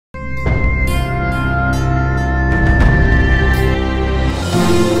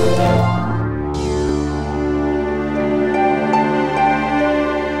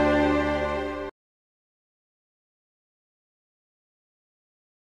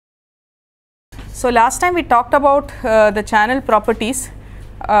So last time we talked about the channel properties,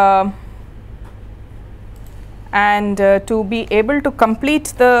 and to be able to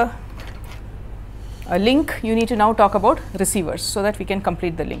complete the link, you need to now talk about receivers so that we can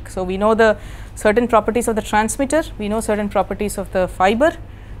complete the link. So we know the certain properties of the transmitter, we know certain properties of the fiber.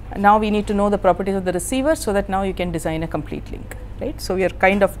 Now we need to know the properties of the receiver so that now you can design a complete link, right? So we are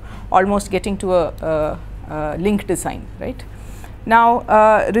kind of almost getting to a link design, right? Now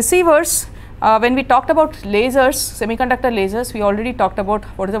receivers, when we talked about lasers, semiconductor lasers, we already talked about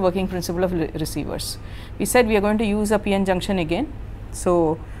what is the working principle of receivers. We said we are going to use a PN junction again.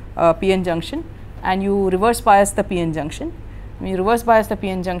 So PN junction, and you reverse bias the PN junction. When you reverse bias the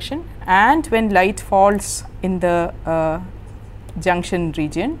PN junction, and when light falls in the junction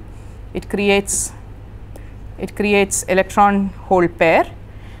region, it creates electron hole pair,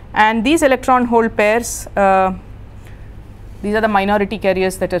 and these electron hole pairs, these are the minority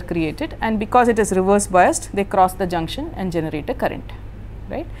carriers that are created, and because it is reverse biased, they cross the junction and generate a current,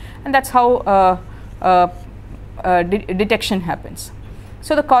 right? And that's how detection happens.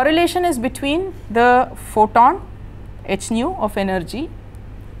 So the correlation is between the photon h nu of energy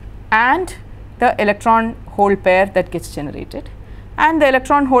and the electron hole pair that gets generated, and the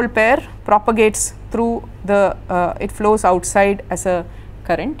electron hole pair propagates through the it flows outside as a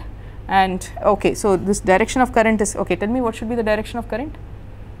current. And okay, so this direction of current is okay. Tell me what should be the direction of current?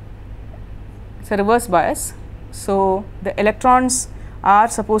 It's a reverse bias. So the electrons are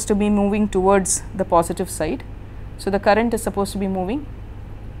supposed to be moving towards the positive side. So the current is supposed to be moving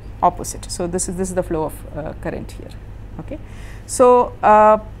opposite. So this is the flow of current here. Okay. So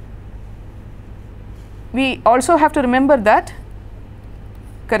we also have to remember that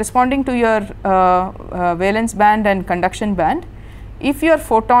corresponding to your valence band and conduction band, if your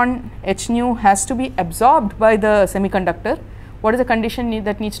photon h nu has to be absorbed by the semiconductor, what is the condition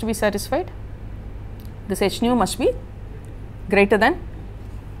that needs to be satisfied? This h nu must be greater than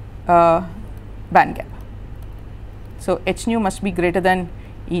band gap. So h nu must be greater than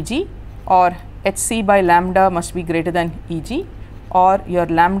Eg, or hc by lambda must be greater than Eg, or your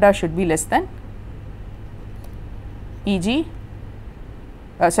lambda should be less than Eg,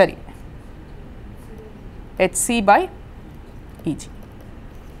 sorry, hc by Eg,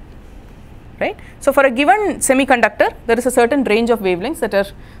 right. So for a given semiconductor, there is a certain range of wavelengths that are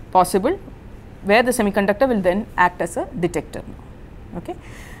possible where the semiconductor will then act as a detector. Okay.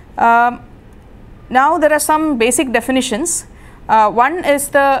 Now there are some basic definitions. One is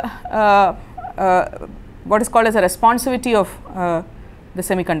the what is called as a responsivity of the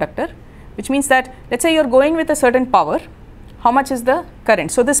semiconductor, which means that let us say you are going with a certain power, how much is the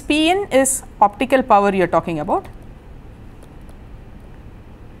current. So this Pin is optical power you are talking about.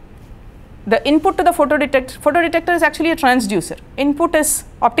 The input to the photodetector is actually a transducer. Input is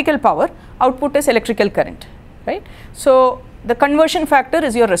optical power, output is electrical current, right. So the conversion factor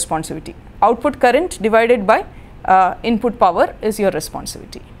is your responsivity. Output current divided by input power is your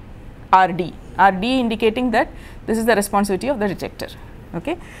responsivity, RD. RD indicating that this is the responsivity of the detector.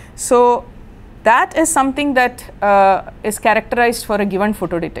 Okay. So that is something that is characterized for a given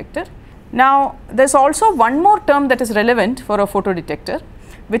photodetector. Now there is also one more term that is relevant for a photodetector,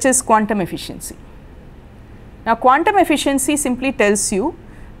 which is quantum efficiency. Now quantum efficiency simply tells you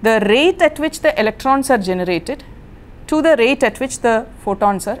the rate at which the electrons are generated to the rate at which the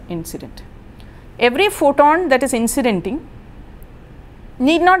photons are incident. Every photon that is incidenting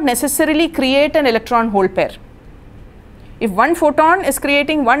need not necessarily create an electron hole pair. If one photon is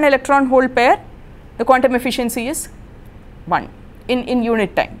creating one electron hole pair, the quantum efficiency is 1 in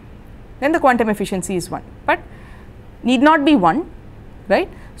unit time, then the quantum efficiency is 1, but need not be 1, right.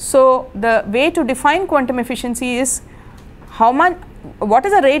 So the way to define quantum efficiency is what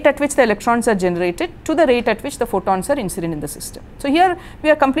is the rate at which the electrons are generated to the rate at which the photons are incident in the system. So here we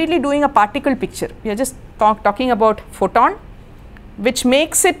are completely doing a particle picture. We are just talking about photon, which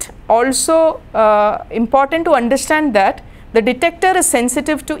makes it also important to understand that the detector is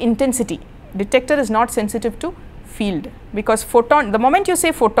sensitive to intensity. Detector is not sensitive to field, because photon, the moment you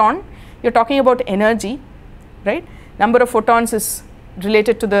say photon, you are talking about energy, right. Number of photons is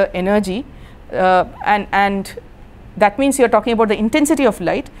related to the energy, and that means you are talking about the intensity of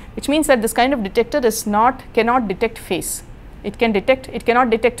light, which means that this kind of detector cannot detect phase. It cannot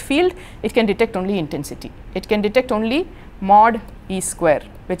detect field, it can detect only intensity. It can detect only mod E square,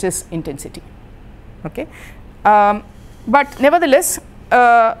 which is intensity. Okay. But nevertheless,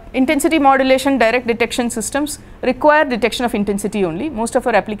 intensity modulation direct detection systems require detection of intensity only. Most of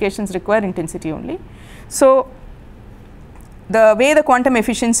our applications require intensity only. So the way the quantum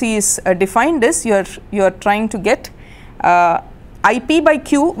efficiency is defined is you are trying to get IP by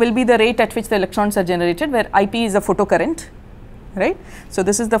Q will be the rate at which the electrons are generated, where IP is the photocurrent, right. So,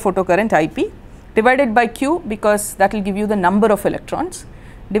 this is the photocurrent IP divided by Q, because that will give you the number of electrons,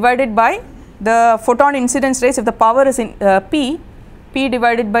 divided by the photon incidence rates. If the power is in P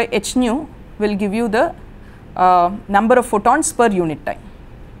divided by h nu will give you the number of photons per unit time.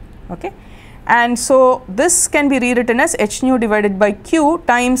 Okay. And so, this can be rewritten as h nu divided by Q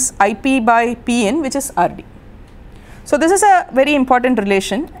times IP by Pn, which is Rd. So, this is a very important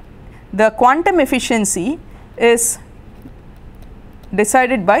relation. The quantum efficiency is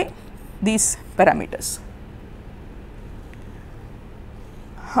decided by these parameters.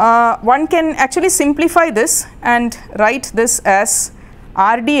 One can actually simplify this and write this as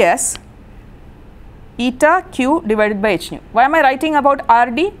Rd as eta Q divided by h nu. Why am I writing about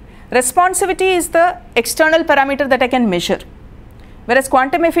Rd? Responsivity is the external parameter that I can measure, whereas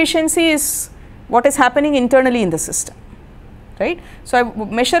quantum efficiency is what is happening internally in the system, right. So,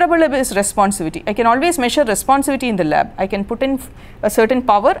 measurable is responsivity. I can always measure responsivity in the lab. I can put in a certain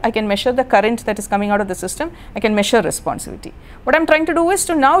power, I can measure the current that is coming out of the system, I can measure responsivity. What I am trying to do is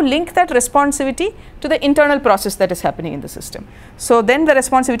to now link that responsivity to the internal process that is happening in the system. So, then the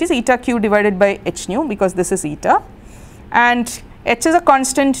responsivity is eta Q divided by h nu, because this is eta, and h is a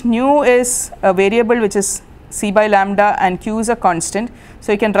constant, nu is a variable which is c by lambda, and q is a constant.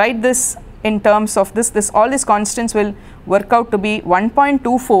 So, you can write this in terms of this all these constants will work out to be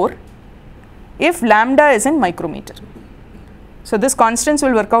 1.24 if lambda is in micrometer. So, this constants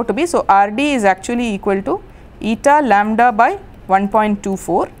will work out to be, so Rd is actually equal to eta lambda by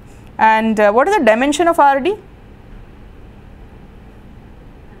 1.24, and what is the dimension of Rd?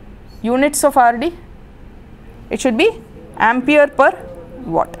 Units of Rd? It should be ampere per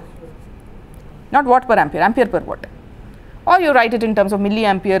watt, not watt per ampere, ampere per watt, or you write it in terms of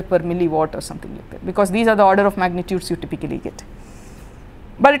milliampere per milliwatt or something like that, because these are the order of magnitudes you typically get.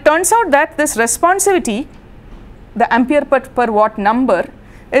 But it turns out that this responsivity, the ampere per watt number,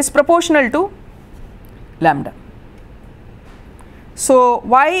 is proportional to lambda. So,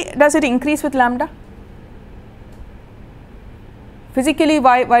 why does it increase with lambda? Physically,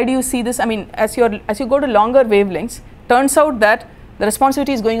 why do you see this? I mean, as you go to longer wavelengths, turns out that the responsivity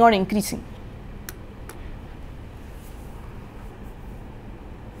is going on increasing.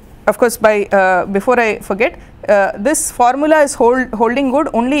 Of course, before I forget, this formula is holding good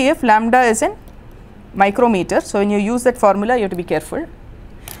only if lambda is in micrometer. So, when you use that formula, you have to be careful.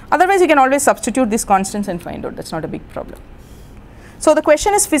 Otherwise, you can always substitute these constants and find out. That is not a big problem. So, the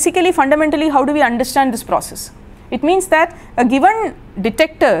question is physically, fundamentally, how do we understand this process? It means that a given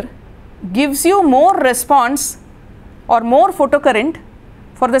detector gives you more response or more photocurrent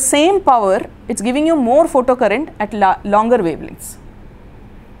for the same power. It is giving you more photocurrent at longer wavelengths.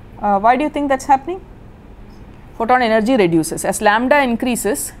 Why do you think that is happening? Photon energy reduces. As lambda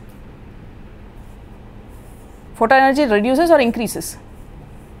increases, photon energy reduces or increases?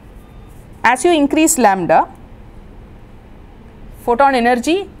 As you increase lambda, photon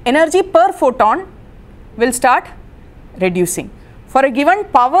energy per photon will start reducing. For a given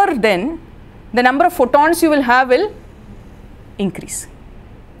power, then the number of photons you will have will increase,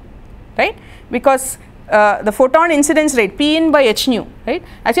 right, because the photon incidence rate P in by h nu, right,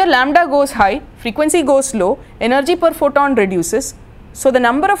 as your lambda goes high, frequency goes low, energy per photon reduces. So, the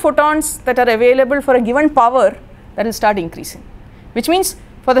number of photons that are available for a given power, that will start increasing, which means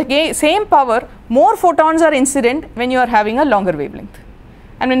for the same power, more photons are incident when you are having a longer wavelength,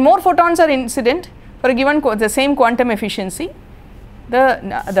 and when more photons are incident for a given the same quantum efficiency,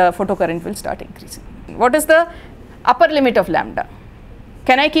 the photocurrent will start increasing. What is the upper limit of lambda?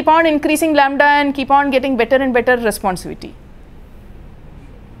 Can I keep on increasing lambda and keep on getting better and better responsivity?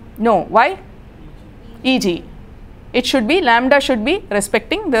 No. Why? Eg. It should be, lambda should be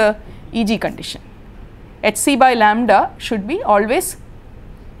respecting the Eg condition. Hc by lambda should be always,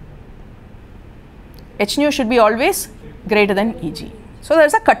 h nu should be always greater than Eg. So, there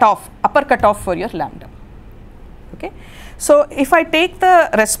is a cutoff, upper cutoff for your lambda. Okay. So, if I take the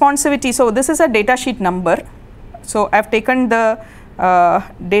responsivity, so this is a data sheet number. So, I have taken the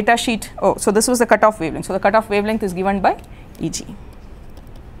data sheet. Oh, so this was the cutoff wavelength. So, the cutoff wavelength is given by Eg.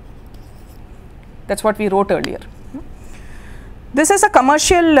 That is what we wrote earlier. This is a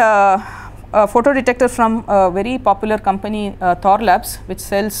commercial photodetector from a very popular company, Thor Labs, which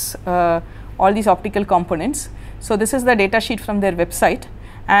sells all these optical components. So, this is the data sheet from their website,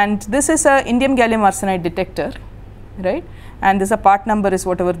 and this is a indium gallium arsenide detector, right, and this is a part number is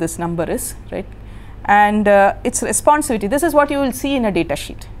whatever this number is, right, and its responsivity, this is what you will see in a data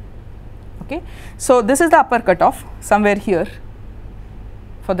sheet. Okay. So, this is the upper cutoff somewhere here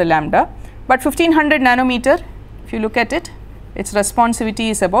for the lambda, but 1500 nanometer, if you look at it, its responsivity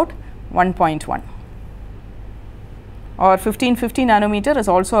is about 1.1, or 1550 nanometer is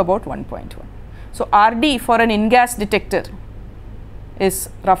also about 1.1. So, RD for an in-gas detector is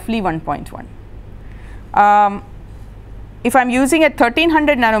roughly 1.1. If I am using at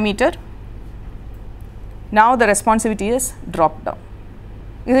 1300 nanometer, now the responsivity is dropped down.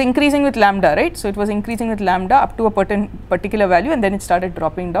 It is increasing with lambda, right? So, it was increasing with lambda up to a particular value, and then it started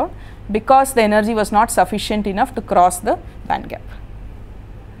dropping down because the energy was not sufficient enough to cross the band gap.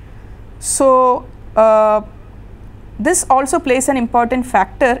 So, this also plays an important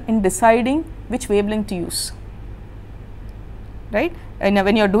factor in deciding which wavelength to use, right? And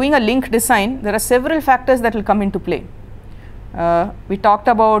when you are doing a link design, there are several factors that will come into play. We talked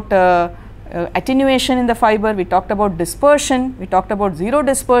about attenuation in the fiber, we talked about dispersion, we talked about zero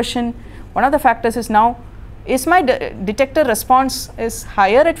dispersion. One of the factors is now, is my detector response is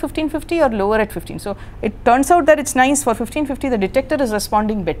higher at 1550 or lower at 15. So, it turns out that it is nice for 1550, the detector is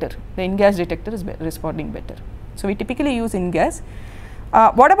responding better, the in-gas detector is responding better. So, we typically use in-gas.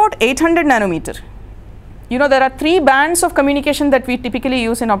 What about 800 nanometer? You know, there are 3 bands of communication that we typically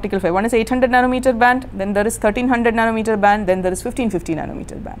use in optical fiber. One is 800 nanometer band, then there is 1300 nanometer band, then there is 1550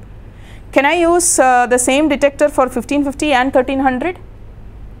 nanometer band. Can I use the same detector for 1550 and 1300?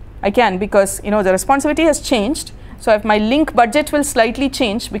 I can, because you know the responsivity has changed. So, if my link budget will slightly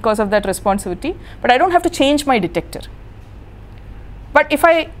change because of that responsivity, but I do not have to change my detector. But if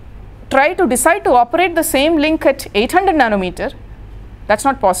I try to decide to operate the same link at 800 nanometer, that is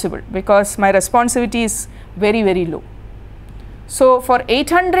not possible because my responsivity is very, very low. So, for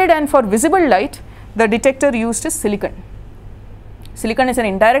 800 and for visible light, the detector used is silicon. Silicon is an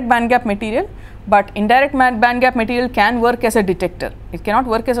indirect bandgap material, but indirect bandgap material can work as a detector. It cannot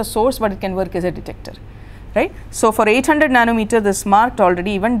work as a source, but it can work as a detector, right. So, for 800 nanometer, this marked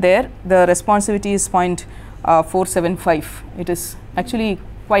already, even there the responsivity is 0.475. It is actually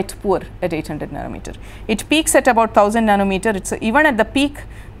quite poor at 800 nanometer. It peaks at about 1000 nanometer. It's even at the peak,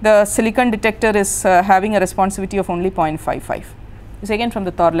 the silicon detector is having a responsivity of only 0.55. This is again from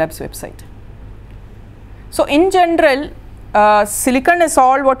the Thor Labs website. So, in general, silicon is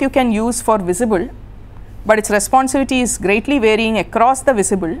all what you can use for visible, but its responsivity is greatly varying across the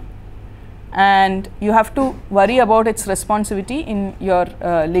visible, and you have to worry about its responsivity in your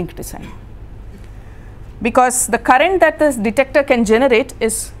link design, because the current that this detector can generate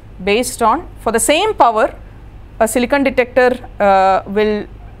is based on, for the same power, a silicon detector will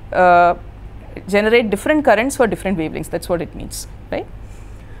generate different currents for different wavelengths. That is what it means, right.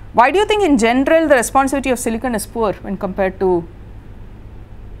 Why do you think in general the responsivity of silicon is poor when compared to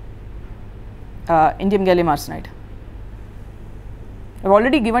indium gallium arsenide? I have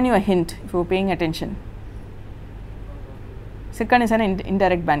already given you a hint if you are paying attention. Silicon is an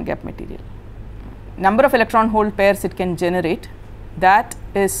indirect bandgap material. Number of electron hole pairs it can generate, that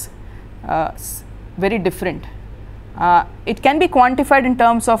is very different. It can be quantified in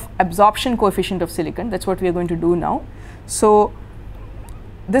terms of absorption coefficient of silicon. That is what we are going to do now. So,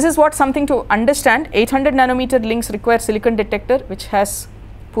 this is what something to understand. 800 nanometer links require silicon detector which has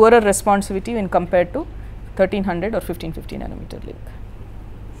poorer responsivity when compared to 1300 or 1550 nanometer link.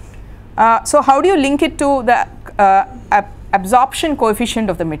 So, how do you link it to the absorption coefficient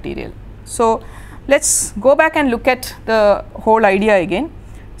of the material? So, let us go back and look at the whole idea again.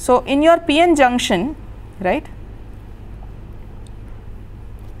 So, in your PN junction, right,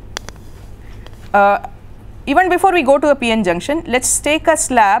 even before we go to a PN junction, let us take a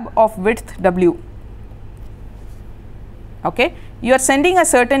slab of width W. Okay. You are sending a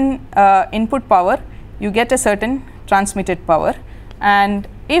certain input power, you get a certain transmitted power, and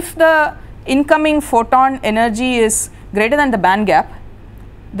if the incoming photon energy is greater than the band gap,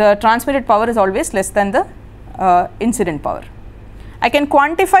 the transmitted power is always less than the incident power. I can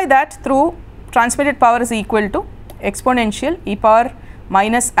quantify that through transmitted power is equal to exponential e power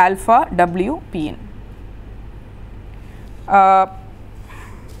minus alpha W Pn,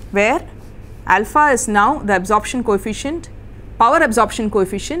 where alpha is now the absorption coefficient, power absorption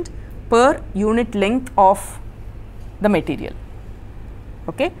coefficient per unit length of the material.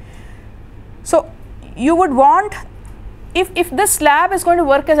 Okay. So, you would want, if this slab is going to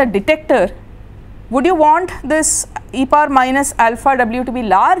work as a detector, would you want this e power minus alpha W to be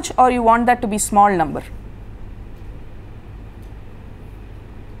large, or you want that to be small number?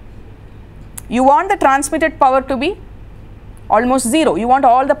 You want the transmitted power to be almost 0, you want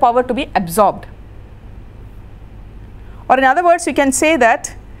all the power to be absorbed, or in other words you can say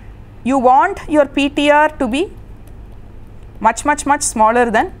that you want your PTR to be much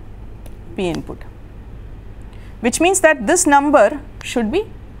smaller than P input, which means that this number should be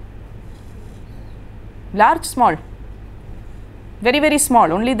large, small. very, very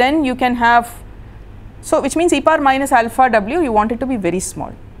small, only then you can have, so which means e power minus alpha w, you want it to be very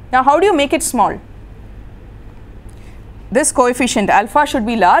small. Now how do you make it small? This coefficient alpha should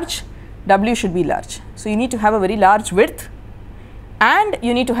be large, w should be large. So you need to have a very large width and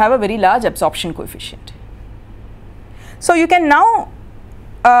you need to have a very large absorption coefficient. So you can now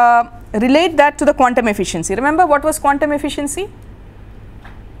relate that to the quantum efficiency. Remember what was quantum efficiency?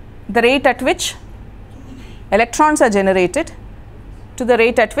 The rate at which electrons are generated to the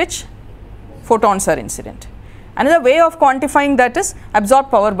rate at which photons are incident. Another way of quantifying that is absorbed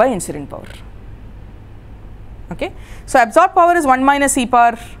power by incident power. Okay. So absorbed power is 1 minus e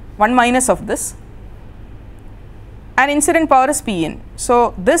power 1 minus of this, and incident power is Pn.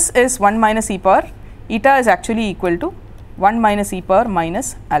 So this is 1 minus e power, eta is actually equal to 1 minus e power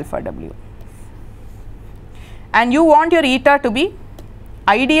minus alpha w. And you want your eta to be,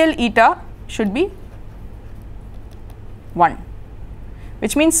 ideal eta should be 1,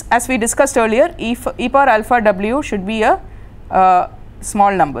 which means as we discussed earlier, e power alpha w should be a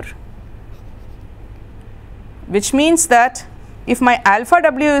small number, which means that if my alpha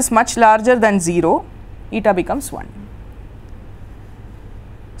w is much larger than 0, eta becomes 1.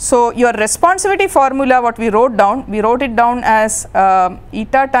 So your responsivity formula, what we wrote it down as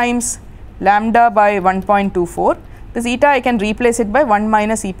eta times lambda by 1.24. This eta I can replace it by 1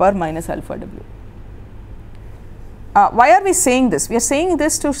 minus e power minus alpha w. Why are we saying this? We are saying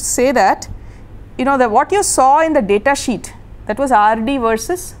this to say that, you know, that what you saw in the data sheet, that was RD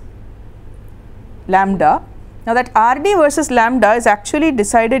versus lambda. Now that RD versus lambda is actually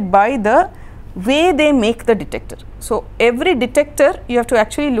decided by the way they make the detector. So every detector you have to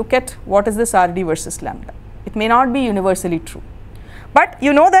actually look at what is this RD versus lambda. It may not be universally true, but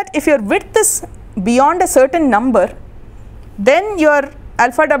you know that if your width is beyond a certain number, then your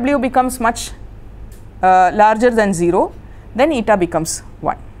alpha w becomes much larger than 0, then eta becomes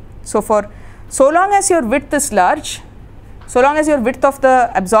 1. So for so long as your width is large, so long as your width of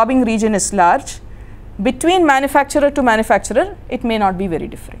the absorbing region is large, between manufacturer to manufacturer it may not be very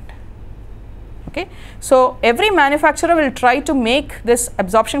different. Okay. So every manufacturer will try to make this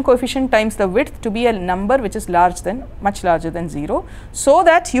absorption coefficient times the width to be a number which is much larger than 0, so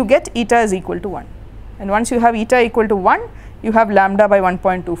that you get eta is equal to 1, and once you have eta equal to 1, you have lambda by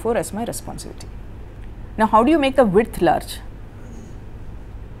 1.24 as my responsivity. Now how do you make the width large?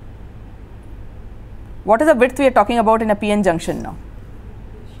 What is the width we are talking about in a PN junction now?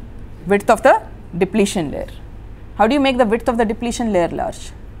 Width of the depletion layer. How do you make the width of the depletion layer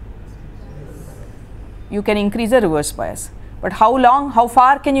large? You can increase the reverse bias, but how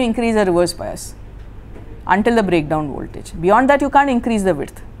far can you increase the reverse bias? Until the breakdown voltage. Beyond that you can't increase the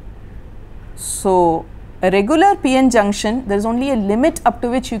width. So a regular PN junction, there is only a limit up to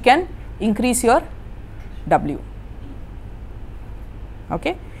which you can increase your W.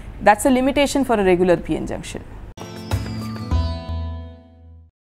 Okay, that's a limitation for a regular PN junction.